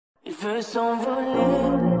veux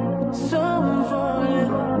s'envoler, s'envoler,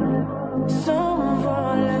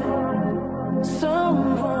 s'envoler,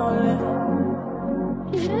 s'envoler.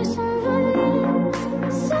 Je veux s'envoler,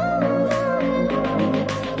 s'envoler,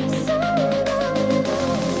 s'envoler,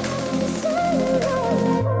 s'envoler.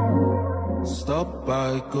 Stop,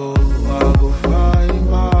 I go find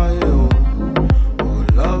my own. Oh,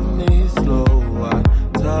 love me slow, I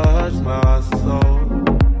touch my soul.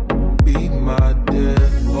 Be my dear,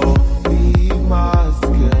 oh, be my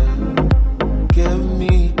skin. Give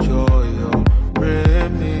me joy, oh,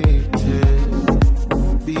 bring me tears.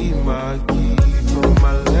 Be my key for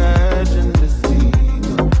my legend to see.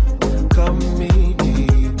 Cut me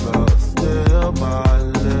deeper, still my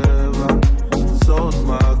liver. Sold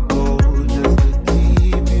my gold just to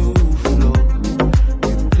keep you afloat.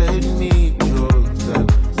 You played me jokes and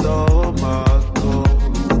sold my gold.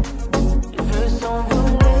 Je veux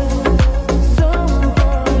s'envoler,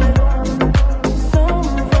 s'envoler, s'envoler,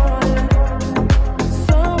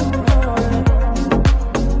 s'envoler.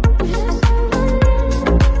 Je veux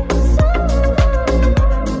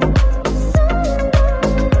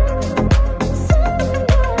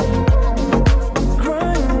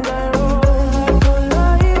grind that road like a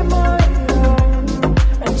light my own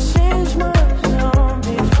and change my song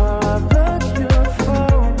before I block your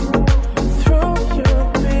phone. Throw your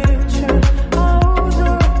picture out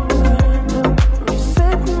the window,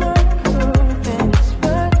 reset my code, then it's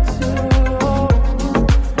back to home.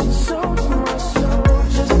 Sold my soul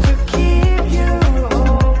just to keep you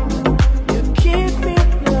home. You keep me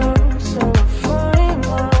low, so I find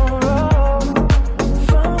my road.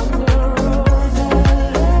 Found the road that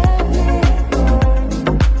led me home.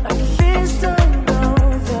 At least I know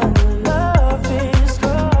that the love is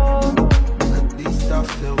gone. At least I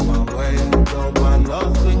feel my way. Though my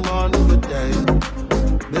love's been gone for days.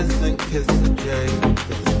 Missing kiss the J.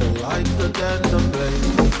 It's the light, the dead, the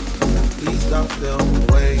blame. At least I feel my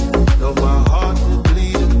way. Though my heart is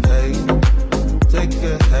bleeding pain. Take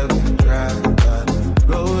a heavy drag and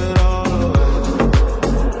blow it all away.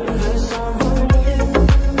 Je veux s'envoler,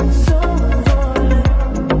 s'envoler,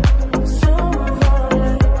 s'envoler,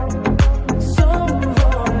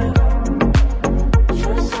 s'envoler. Je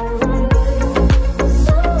veux s'envoler,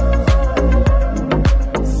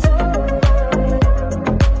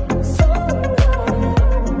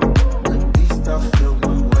 At least I feel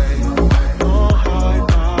my way. Don't hide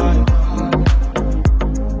my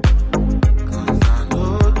cause I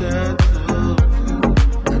know that too.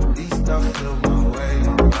 At least I feel my way.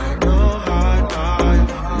 Don't hide my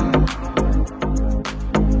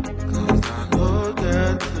cause I know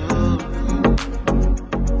that too.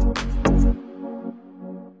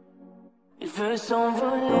 il veut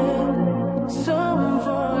s'envoler,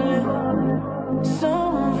 s'envoler,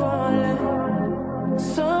 s'envoler,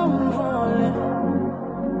 s'envoler.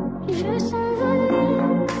 Je veux s'envoler,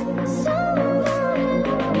 s'envoler,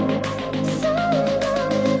 s'envoler,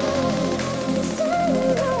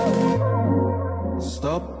 s'envoler.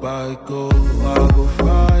 Stop, I go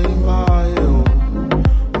find my own.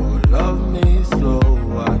 Oh, love me slow,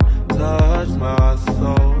 I touch my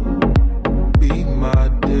soul. Be my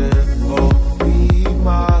dear, oh, be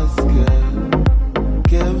my skin.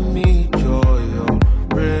 Give me joy, oh,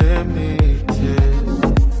 bring me tears.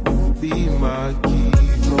 Be my key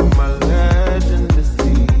for my legend to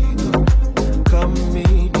see. Cut me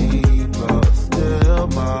deeper, still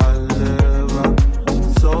my liver.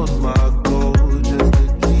 Sold my gold just to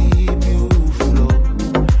keep you afloat.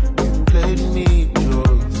 You played me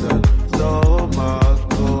jokes and sold my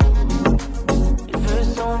gold. Il veut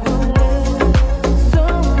s'envoler,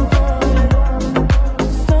 s'envoler,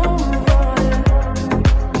 s'envoler,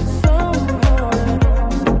 s'envoler.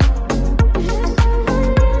 Je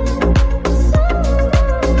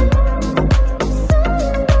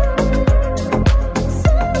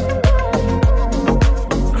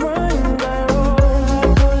veux grind that road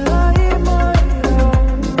like a light my own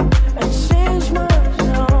and change my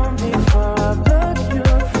song before I block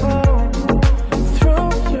your phone. Throw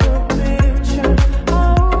your picture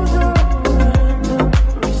out the window,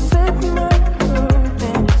 reset my code,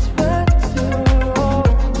 then it's back to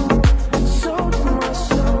home. Sold my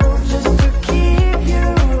soul just to keep you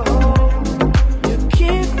home. You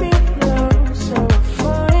keep me low, so I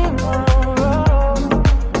find my road.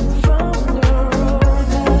 Found the road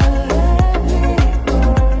that led me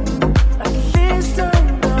home. At least I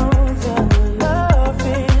know that the love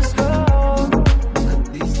is gone. At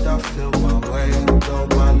least I feel my way. Though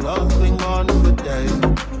my love's been gone for days.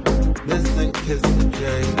 Missing kiss the J.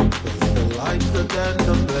 It's the light, the dead,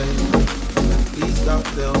 the blame. At least I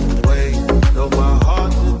feel my way. Though my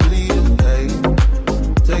heart is bleeding pain.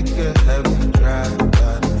 Take it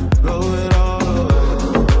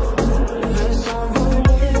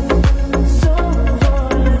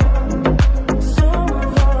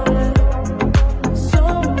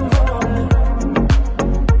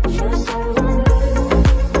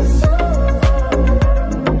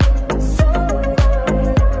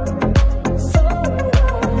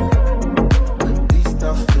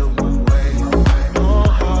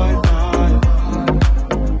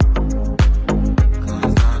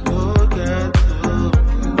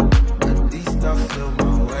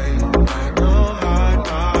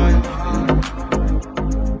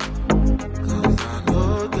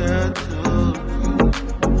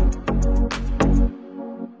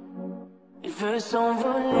veux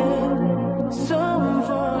s'envoler,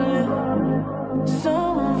 s'envoler,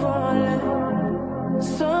 s'envoler,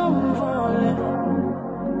 s'envoler.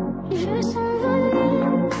 Je veux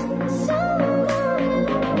s'envoler, s'envoler,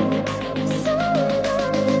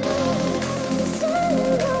 s'envoler,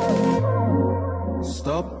 s'envoler.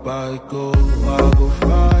 Stop, I go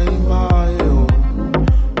find my own.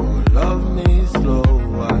 Oh, love me slow,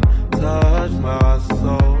 I touch my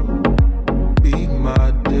soul. Be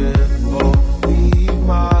my dear, oh, be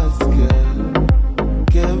my skin.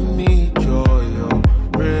 Give me joy, oh,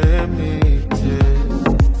 bring me tears.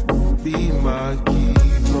 Be my key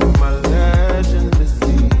from my legend to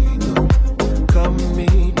see. Cut me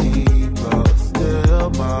deeper, still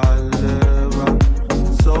my liver.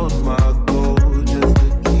 Sold my gold just to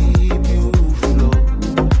keep you float.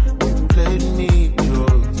 You played me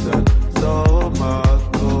jokes and sold my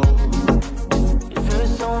gold. Il veut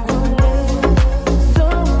s'envoler,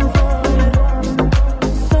 s'envoler,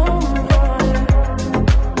 s'envoler,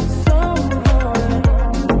 s'envoler.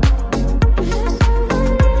 Je veux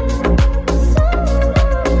s'envoler,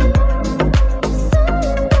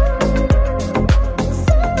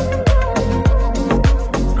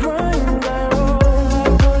 grind I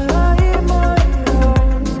roll, I my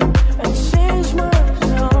own, and change my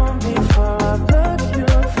zone before I block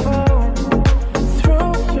your phone. Throw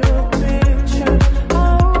your picture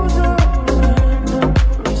out the window,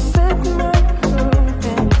 reset my code,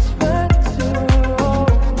 and it's back to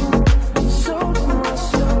home. Sold my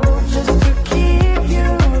soul just to keep you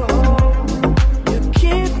home. You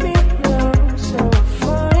keep me low, so I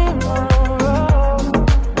find my road.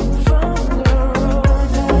 Found the road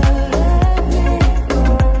that let me go.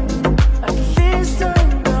 At least I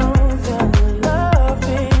know that love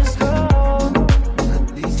is gone. At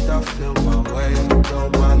least I feel my way. Though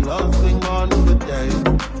my love cling on for days.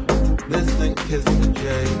 Listen, kiss the J.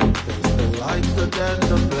 Face the light, the then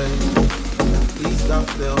the blame. At least I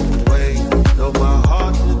feel my way. Though my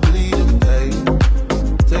heart is bleeding pain.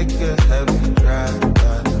 Take a heavy drag and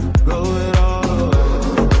blow it all away.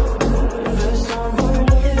 Il veut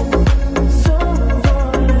s'envoler,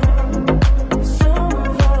 s'envoler,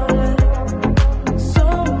 s'envoler,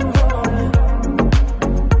 s'envoler.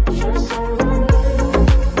 Je veux s'envoler,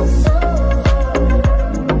 s'envoler,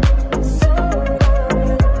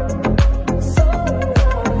 s'envoler,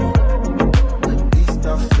 s'envoler. At least I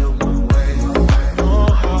feel my way. I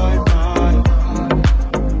don't hide my feet,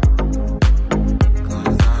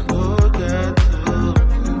 'cause I know that too.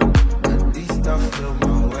 At least I feel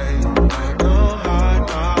my way. I don't hide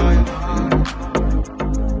my feet,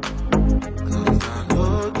 'cause I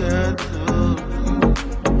know that too.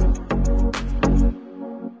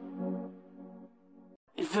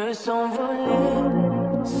 Il veut s'envoler,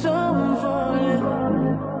 s'envoler,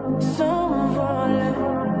 s'envoler,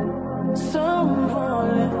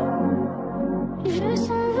 s'envoler. Je veux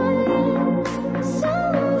s'envoler,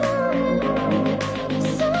 s'envoler,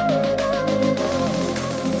 s'envoler,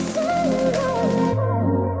 s'envoler.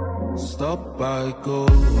 Stop, I go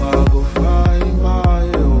find my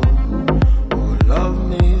own. Oh, love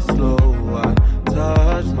me slow, I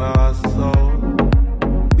touch my soul.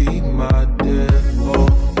 Be my dear, oh,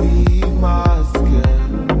 be my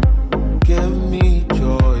skin. Give me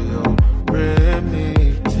joy, oh, bring me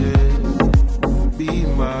tears. Be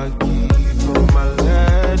my key from my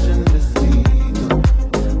legend to see.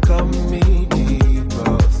 Cut me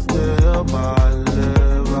deeper, still my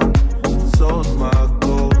liver. Sold my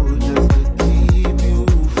gold just to keep you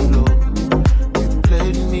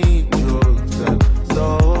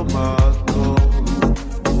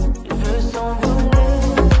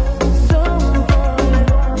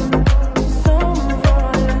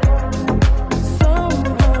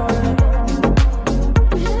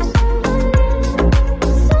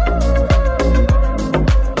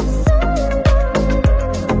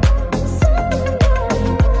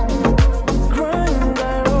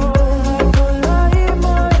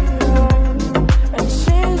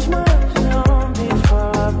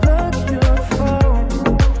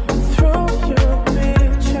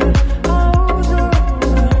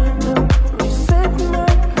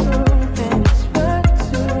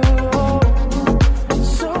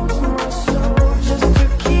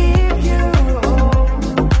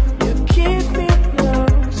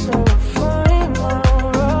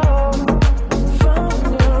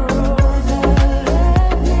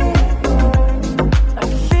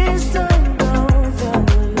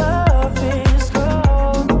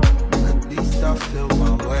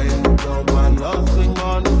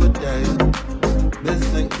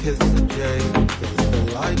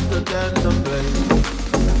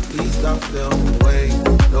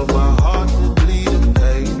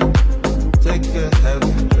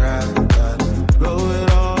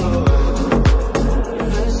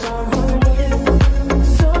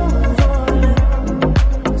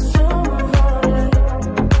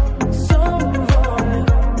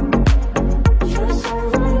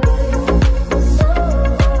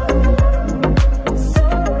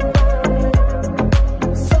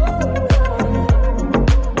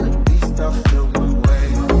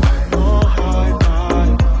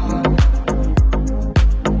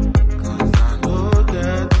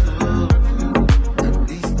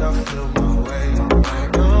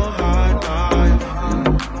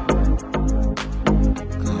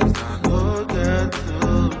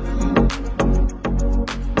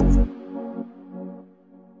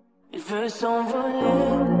veut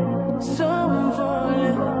s'envoler,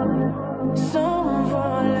 s'envoler,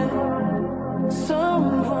 s'envoler,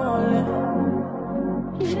 s'envoler.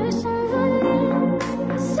 Il veut s'envoler,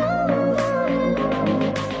 s'envoler,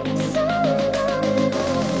 s'envoler,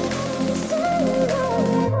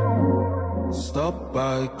 s'envoler. Stop,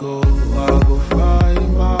 I go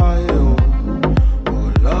find my own.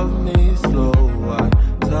 Oh, love me slow, I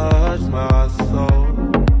touch my soul.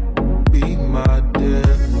 Be my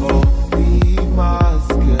dear, oh, be my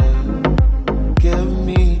skin. Give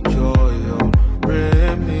me joy, oh,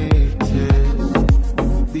 bring me tears.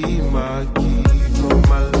 Be my key, oh,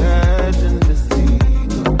 my legend to see.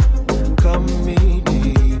 Come me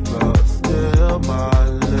deeper, still my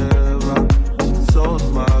liver. Sold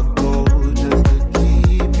my gold just to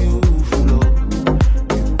keep you float.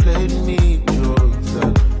 You played me jokes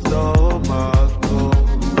and stole my gold.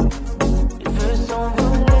 Il veut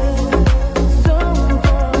s'envoler,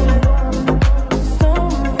 s'envoler,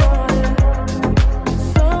 s'envoler,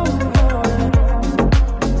 s'envoler. Il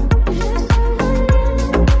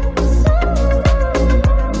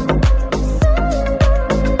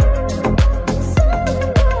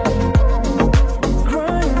veut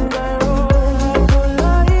grind, I roll, I go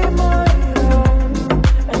like my own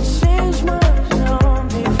and change my tone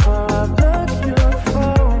before I block your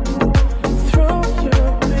phone. Throw your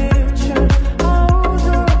picture out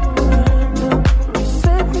the window,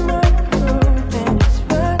 reset my code, and it's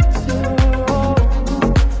back to home.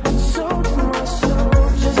 Sold my soul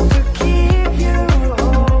just to keep you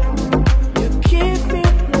home. You keep me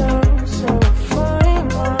low, so I find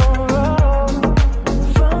my road.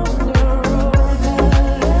 Found the road that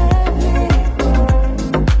let me go.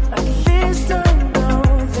 At least I know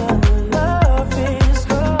that love is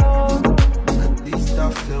gone. At least I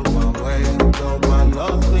feel my way, though my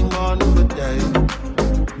love cling on for days.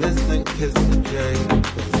 Listen, kiss the jade,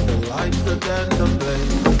 it's the light that then the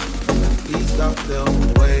blade. At least I feel my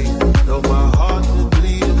way, though my heart is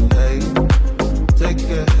bleeding pain. Take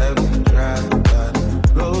a heavy drag and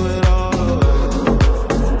blow it all away.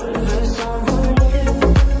 Il veut s'envoler,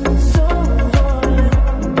 s'envoler,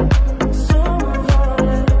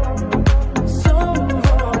 s'envoler,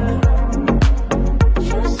 s'envoler. Il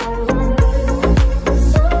veut s'envoler,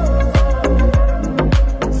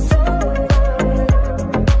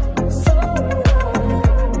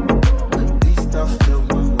 At least I feel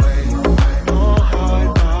my way. I know how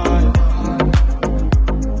I die.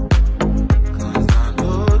 'Cause I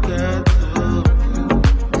know get to.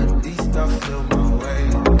 At least I feel my way.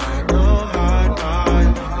 I know how I die.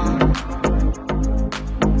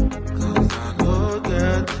 'Cause I know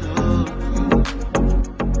get to.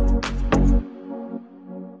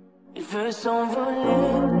 il veut s'envoler,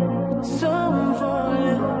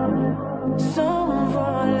 s'envoler,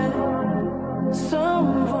 s'envoler,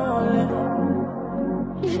 s'envoler.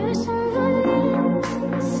 Il veut s'envoler,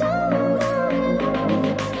 s'envoler,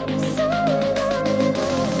 s'envoler,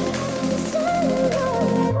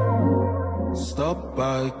 s'envoler. Stop,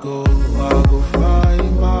 I go find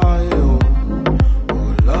my own.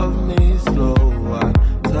 Oh, love me slow, I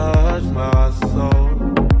touch my soul.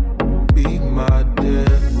 Be my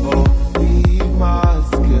dear, oh, be my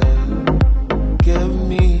skin. Give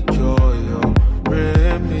me joy, oh,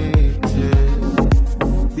 bring me tears.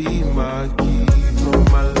 Be my key, oh,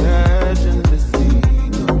 my legend to see.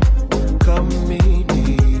 Come me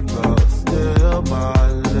deeper, still my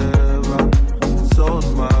liver. Sold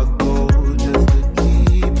my gold just to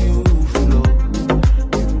keep you float.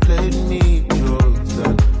 You played me jokes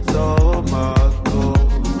and stole my gold.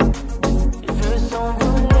 Il veut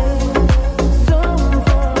s'envoler,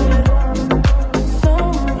 s'envoler,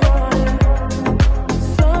 s'envoler,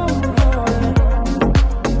 s'envoler.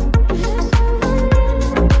 Il veut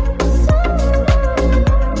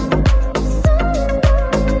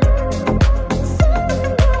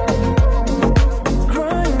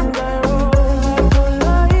grind, I roll, I go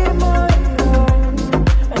like my own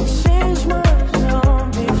and change my tone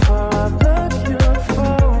before I block your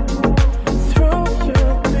phone. Throw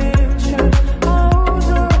your picture out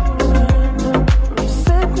the window,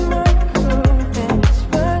 reset my code, and it's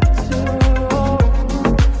back to home.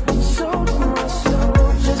 Sold my soul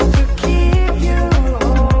just to keep you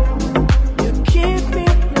home. You keep me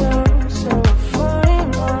low, so I find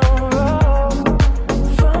my road.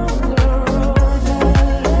 Found the road that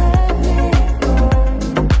let me go.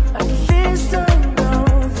 At least I know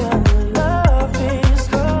that love is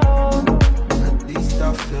gone. At least I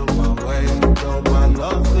feel my way, though my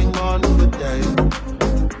love cling on for days.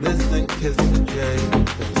 Listen, kiss the jade,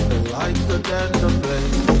 it's the light that then the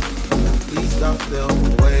blade. At least I feel my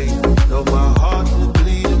way, though my heart is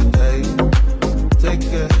bleeding pain. Take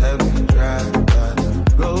a heavy